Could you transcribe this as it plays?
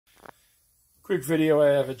Quick video,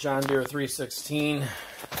 I have a John Deere 316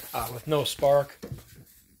 with no spark.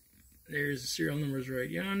 There's the serial numbers right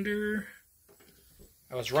yonder.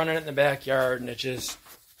 I was running it in the backyard and it just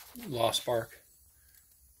lost spark.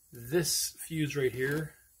 This fuse right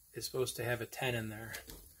here is supposed to have a 10 in there.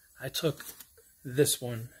 I took this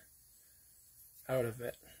one out of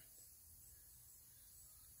it.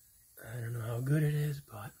 I don't know how good it is,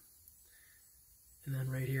 but... And then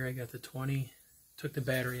right here I got the 20. Took the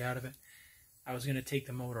battery out of it. I was going to take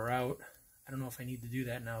the motor out. I don't know if I need to do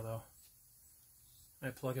that now, though.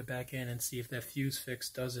 I plug it back in and see if that fuse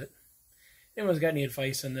fix does it. Anyone's got any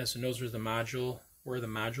advice on this and knows where the module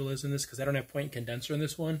is in this? Because I don't have point condenser in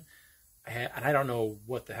this one. And I don't know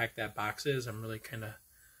what the heck that box is. I'm really kind of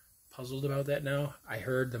puzzled about that now. I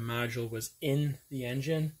heard the module was in the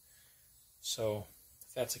engine. So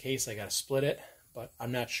if that's the case, I got to split it. But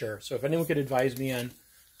I'm not sure. So if anyone could advise me on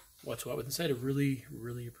what's what with this, I'd really,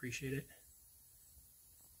 really appreciate it.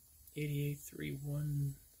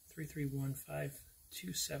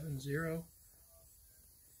 8831-331-5270.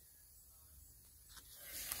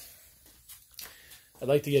 I'd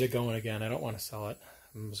like to get it going again. I don't want to sell it.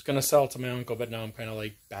 I was going to sell it to my uncle, but now I'm kind of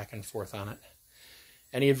like back and forth on it.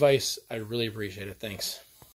 Any advice, I'd really appreciate it. Thanks.